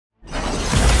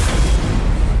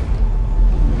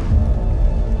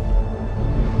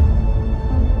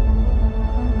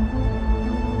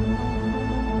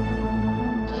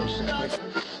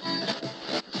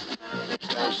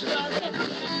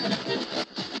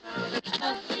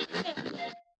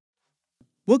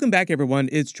Welcome back, everyone.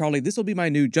 It's Charlie. This will be my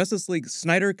new Justice League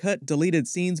Snyder Cut deleted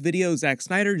scenes video. Zack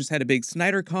Snyder just had a big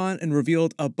SnyderCon and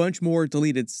revealed a bunch more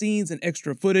deleted scenes and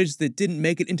extra footage that didn't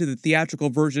make it into the theatrical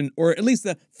version, or at least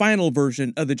the final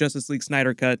version of the Justice League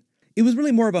Snyder Cut. It was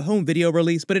really more of a home video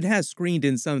release, but it has screened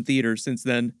in some theaters since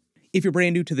then. If you're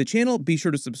brand new to the channel, be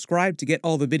sure to subscribe to get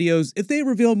all the videos. If they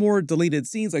reveal more deleted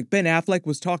scenes, like Ben Affleck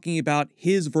was talking about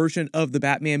his version of the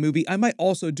Batman movie, I might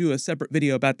also do a separate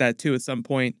video about that too at some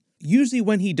point. Usually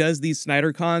when he does these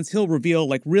Snyder Cons, he'll reveal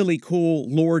like really cool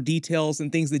lore details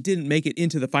and things that didn't make it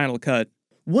into the final cut.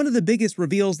 One of the biggest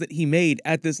reveals that he made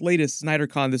at this latest Snyder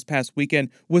Con this past weekend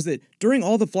was that during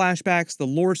all the flashbacks, the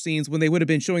lore scenes, when they would have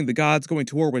been showing the gods going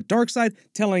to war with Darkseid,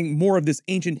 telling more of this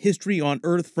ancient history on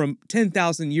Earth from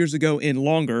 10,000 years ago and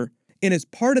longer. And as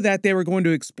part of that, they were going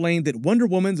to explain that Wonder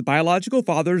Woman's biological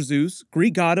father, Zeus,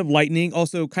 Greek god of lightning,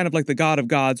 also kind of like the god of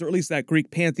gods, or at least that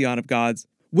Greek pantheon of gods,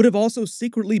 would have also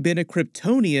secretly been a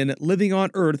Kryptonian living on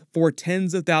Earth for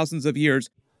tens of thousands of years.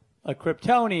 A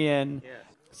Kryptonian,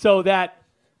 so that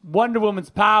Wonder Woman's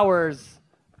powers,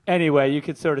 anyway, you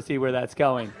could sort of see where that's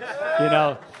going, you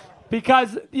know?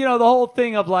 Because, you know, the whole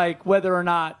thing of like whether or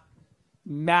not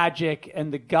magic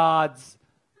and the gods,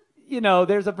 you know,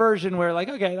 there's a version where like,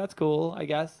 okay, that's cool, I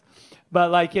guess.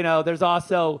 But like, you know, there's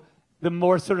also the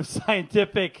more sort of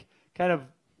scientific kind of,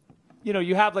 you know,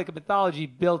 you have like a mythology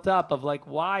built up of like,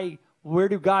 why, where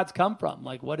do gods come from?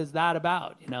 Like, what is that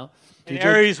about, you know? And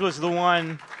Ares was the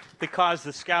one that caused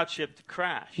the scout ship to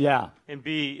crash. Yeah. And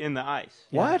be in the ice.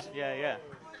 What? Yeah.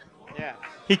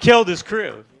 He killed his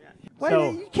crew.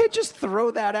 You can't just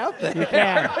throw that out there. You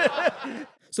can.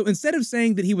 So instead of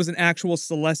saying that he was an actual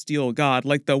celestial god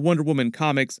like the Wonder Woman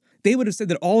comics, they would have said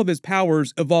that all of his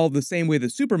powers evolved the same way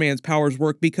that Superman's powers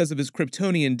work because of his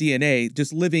Kryptonian DNA,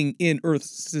 just living in Earth's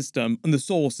system, in the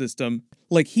Sol system.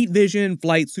 Like heat vision,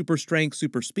 flight, super strength,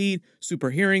 super speed,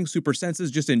 super hearing, super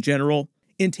senses, just in general.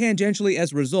 And tangentially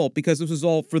as a result, because this was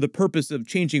all for the purpose of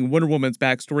changing Wonder Woman's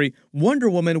backstory, Wonder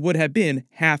Woman would have been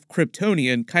half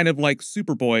Kryptonian, kind of like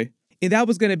Superboy. And that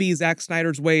was going to be Zack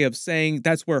Snyder's way of saying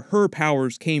that's where her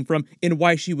powers came from and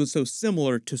why she was so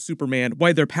similar to Superman,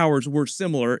 why their powers were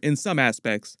similar in some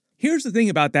aspects. Here's the thing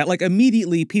about that, like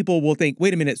immediately people will think,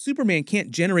 wait a minute, Superman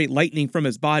can't generate lightning from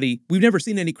his body. We've never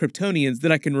seen any Kryptonians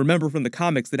that I can remember from the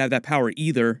comics that have that power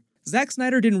either. Zack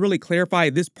Snyder didn't really clarify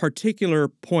this particular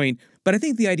point, but I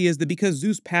think the idea is that because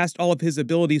Zeus passed all of his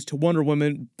abilities to Wonder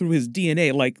Woman through his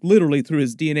DNA, like literally through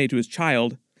his DNA to his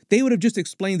child, they would have just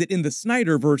explained that in the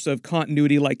Snyderverse of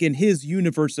continuity, like in his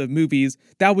universe of movies,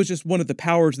 that was just one of the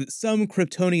powers that some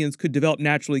Kryptonians could develop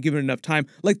naturally given enough time,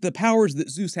 like the powers that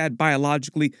Zeus had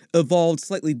biologically evolved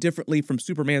slightly differently from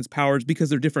Superman's powers because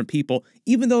they're different people,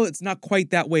 even though it's not quite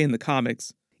that way in the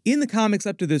comics. In the comics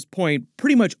up to this point,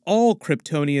 pretty much all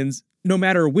Kryptonians, no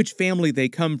matter which family they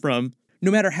come from, no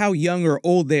matter how young or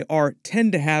old they are,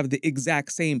 tend to have the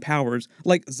exact same powers.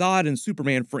 Like Zod and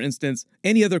Superman, for instance,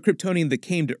 any other Kryptonian that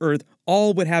came to Earth,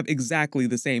 all would have exactly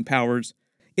the same powers.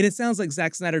 And it sounds like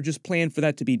Zack Snyder just planned for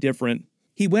that to be different.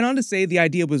 He went on to say the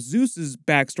idea with Zeus's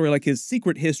backstory, like his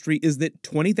secret history, is that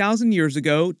 20,000 years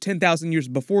ago, 10,000 years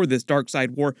before this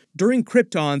Darkseid war, during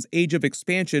Krypton's Age of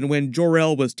Expansion, when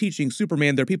Jor-El was teaching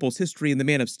Superman their people's history in the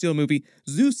Man of Steel movie,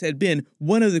 Zeus had been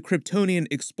one of the Kryptonian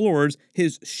explorers.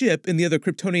 His ship and the other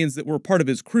Kryptonians that were part of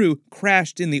his crew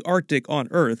crashed in the Arctic on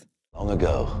Earth. Long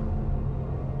ago,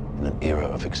 in an era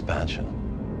of expansion,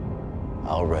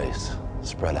 our race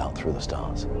spread out through the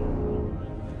stars,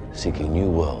 seeking new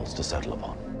worlds to settle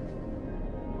upon.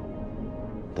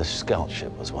 This scout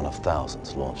ship was one of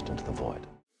thousands launched into the void.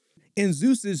 And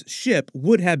Zeus's ship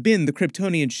would have been the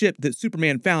Kryptonian ship that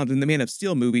Superman found in the Man of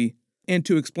Steel movie. And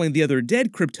to explain the other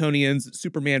dead Kryptonians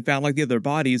Superman found, like the other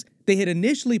bodies, they had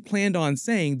initially planned on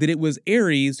saying that it was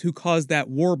Ares who caused that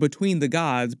war between the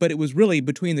gods, but it was really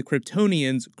between the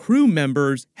Kryptonians' crew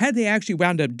members. Had they actually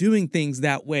wound up doing things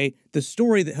that way, the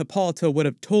story that Hippolyta would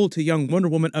have told to young Wonder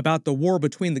Woman about the war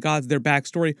between the gods, their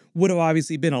backstory, would have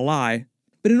obviously been a lie.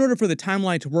 But in order for the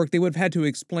timeline to work, they would have had to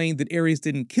explain that Ares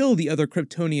didn't kill the other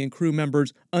Kryptonian crew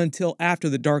members until after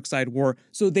the Darkseid war,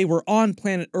 so they were on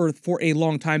planet Earth for a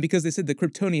long time because they said the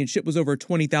Kryptonian ship was over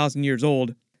 20,000 years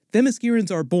old. Themyscirans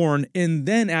are born, and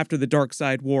then after the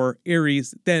Darkseid war,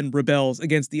 Ares then rebels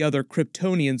against the other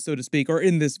Kryptonians, so to speak, or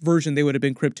in this version they would have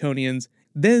been Kryptonians.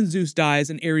 Then Zeus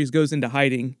dies and Ares goes into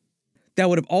hiding. That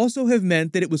would have also have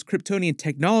meant that it was Kryptonian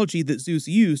technology that Zeus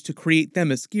used to create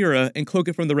Themyscira and cloak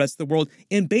it from the rest of the world,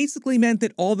 and basically meant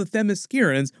that all the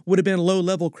Themyscirans would have been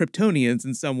low-level Kryptonians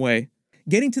in some way.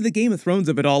 Getting to the Game of Thrones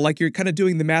of it all, like you're kind of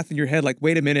doing the math in your head, like,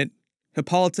 wait a minute,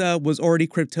 Hippolyta was already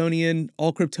Kryptonian,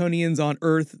 all Kryptonians on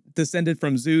Earth descended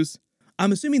from Zeus.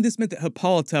 I'm assuming this meant that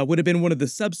Hippolyta would have been one of the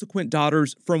subsequent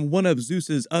daughters from one of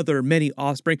Zeus's other many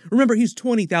offspring. Remember, he's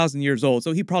 20,000 years old,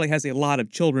 so he probably has a lot of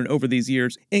children over these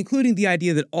years, including the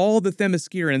idea that all the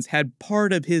Themyscirans had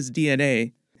part of his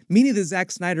DNA. Meaning that Zack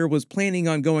Snyder was planning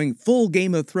on going full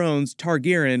Game of Thrones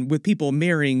Targaryen with people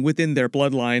marrying within their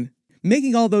bloodline.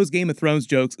 Making all those Game of Thrones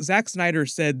jokes, Zack Snyder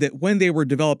said that when they were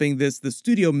developing this, the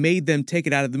studio made them take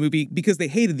it out of the movie because they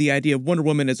hated the idea of Wonder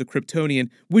Woman as a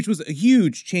Kryptonian, which was a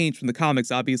huge change from the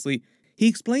comics, obviously. He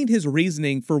explained his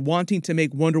reasoning for wanting to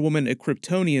make Wonder Woman a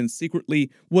Kryptonian secretly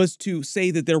was to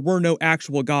say that there were no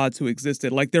actual gods who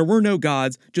existed. Like, there were no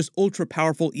gods, just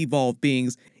ultra-powerful evolved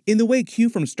beings. In the way Q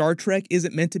from Star Trek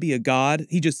isn't meant to be a god,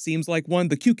 he just seems like one,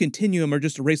 the Q Continuum are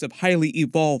just a race of highly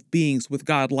evolved beings with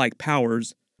godlike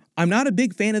powers. I'm not a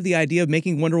big fan of the idea of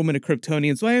making Wonder Woman a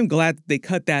Kryptonian, so I am glad that they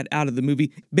cut that out of the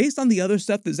movie. Based on the other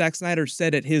stuff that Zack Snyder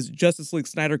said at his Justice League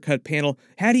Snyder Cut panel,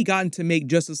 had he gotten to make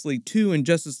Justice League 2 and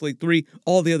Justice League 3,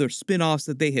 all the other spin-offs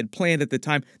that they had planned at the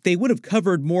time, they would have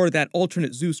covered more of that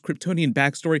alternate Zeus Kryptonian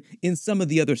backstory in some of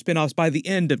the other spin-offs by the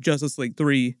end of Justice League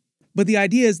 3. But the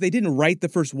idea is they didn't write the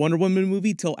first Wonder Woman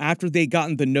movie till after they'd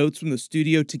gotten the notes from the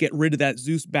studio to get rid of that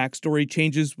Zeus backstory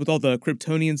changes with all the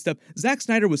Kryptonian stuff. Zack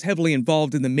Snyder was heavily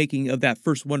involved in the making of that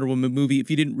first Wonder Woman movie, if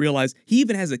you didn't realize. He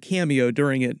even has a cameo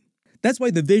during it. That's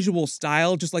why the visual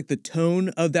style, just like the tone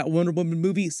of that Wonder Woman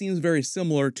movie, seems very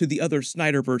similar to the other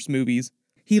Snyderverse movies.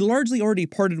 He largely already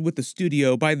parted with the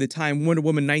studio by the time Wonder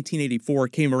Woman 1984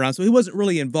 came around, so he wasn't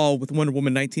really involved with Wonder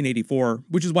Woman 1984,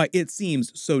 which is why it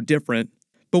seems so different.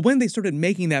 But when they started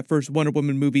making that first Wonder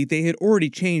Woman movie, they had already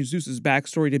changed Zeus's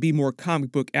backstory to be more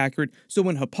comic book accurate, so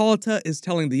when Hippolyta is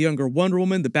telling the younger Wonder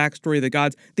Woman the backstory of the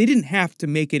gods, they didn't have to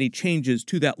make any changes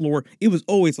to that lore. It was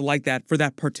always like that for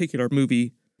that particular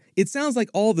movie. It sounds like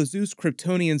all the Zeus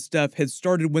Kryptonian stuff had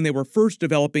started when they were first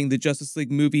developing the Justice League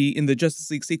movie in the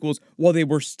Justice League sequels while they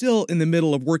were still in the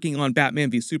middle of working on Batman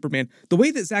v Superman. The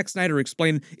way that Zack Snyder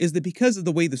explained is that because of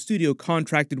the way the studio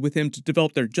contracted with him to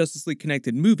develop their Justice League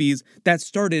connected movies, that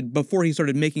started before he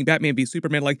started making Batman v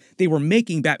Superman. Like, they were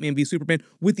making Batman v Superman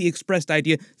with the expressed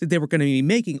idea that they were going to be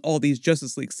making all these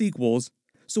Justice League sequels.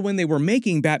 So when they were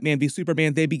making Batman v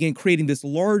Superman, they began creating this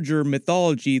larger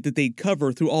mythology that they'd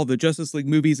cover through all the Justice League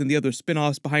movies and the other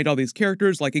spin-offs behind all these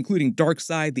characters, like including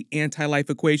Darkseid, the anti-life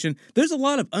equation. There's a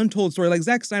lot of untold story. Like,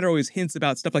 Zack Snyder always hints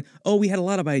about stuff like, oh, we had a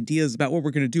lot of ideas about what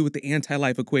we're going to do with the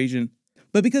anti-life equation.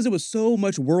 But because it was so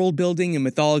much world building and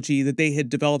mythology that they had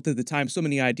developed at the time, so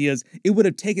many ideas, it would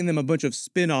have taken them a bunch of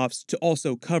spin-offs to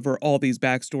also cover all these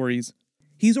backstories.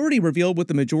 He's already revealed what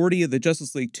the majority of the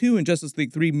Justice League 2 and Justice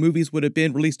League 3 movies would have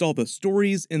been, released all the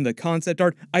stories and the concept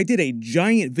art. I did a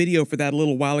giant video for that a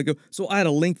little while ago, so I'll add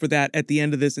a link for that at the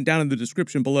end of this and down in the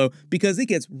description below, because it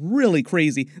gets really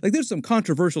crazy. Like, there's some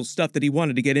controversial stuff that he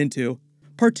wanted to get into,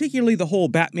 particularly the whole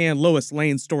Batman Lois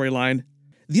Lane storyline.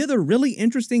 The other really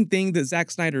interesting thing that Zack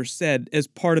Snyder said as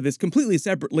part of this, completely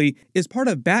separately, is part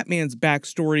of Batman's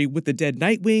backstory with the dead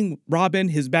Nightwing, Robin,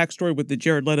 his backstory with the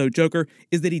Jared Leto Joker,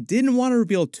 is that he didn't want to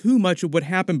reveal too much of what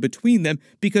happened between them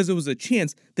because there was a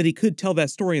chance that he could tell that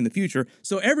story in the future.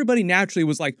 So everybody naturally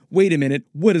was like, wait a minute,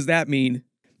 what does that mean?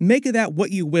 Make of that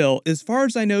what you will. As far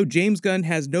as I know, James Gunn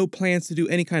has no plans to do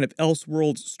any kind of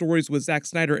Elseworlds stories with Zack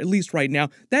Snyder, at least right now.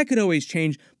 That could always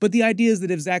change, but the idea is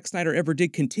that if Zack Snyder ever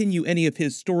did continue any of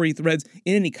his story threads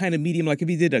in any kind of medium, like if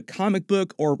he did a comic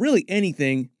book or really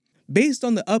anything, based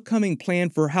on the upcoming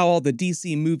plan for how all the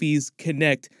DC movies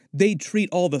connect, they'd treat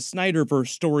all the Snyderverse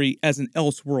story as an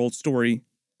Elseworlds story.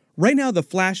 Right now, the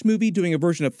Flash movie, doing a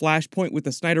version of Flashpoint with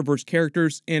the Snyderverse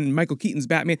characters and Michael Keaton's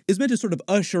Batman, is meant to sort of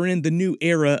usher in the new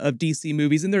era of DC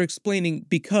movies, and they're explaining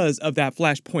because of that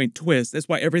Flashpoint twist. That's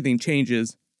why everything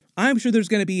changes. I'm sure there's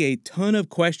going to be a ton of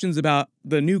questions about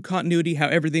the new continuity, how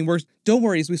everything works. Don't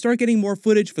worry, as we start getting more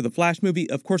footage for the Flash movie,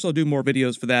 of course I'll do more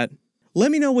videos for that.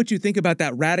 Let me know what you think about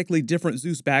that radically different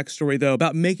Zeus backstory, though,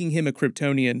 about making him a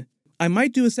Kryptonian. I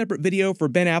might do a separate video for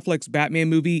Ben Affleck's Batman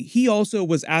movie. He also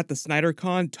was at the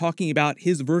SnyderCon talking about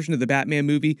his version of the Batman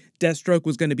movie. Deathstroke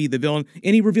was going to be the villain,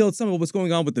 and he revealed some of what's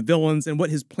going on with the villains and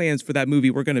what his plans for that movie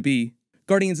were going to be.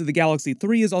 Guardians of the Galaxy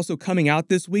 3 is also coming out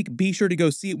this week. Be sure to go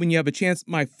see it when you have a chance.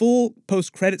 My full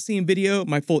post-credit scene video,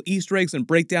 my full Easter eggs and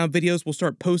breakdown videos will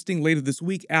start posting later this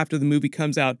week after the movie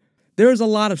comes out. There's a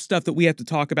lot of stuff that we have to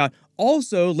talk about.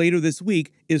 Also, later this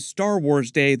week is Star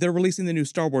Wars Day. They're releasing the new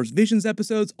Star Wars Visions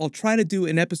episodes. I'll try to do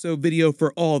an episode video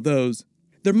for all of those.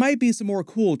 There might be some more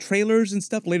cool trailers and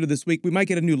stuff later this week. We might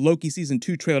get a new Loki Season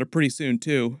 2 trailer pretty soon,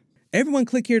 too. Everyone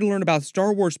click here to learn about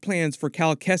Star Wars plans for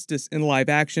Cal Kestis in live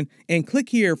action, and click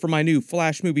here for my new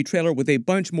Flash movie trailer with a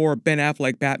bunch more Ben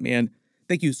Affleck Batman.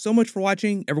 Thank you so much for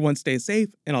watching. Everyone stay safe,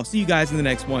 and I'll see you guys in the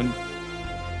next one.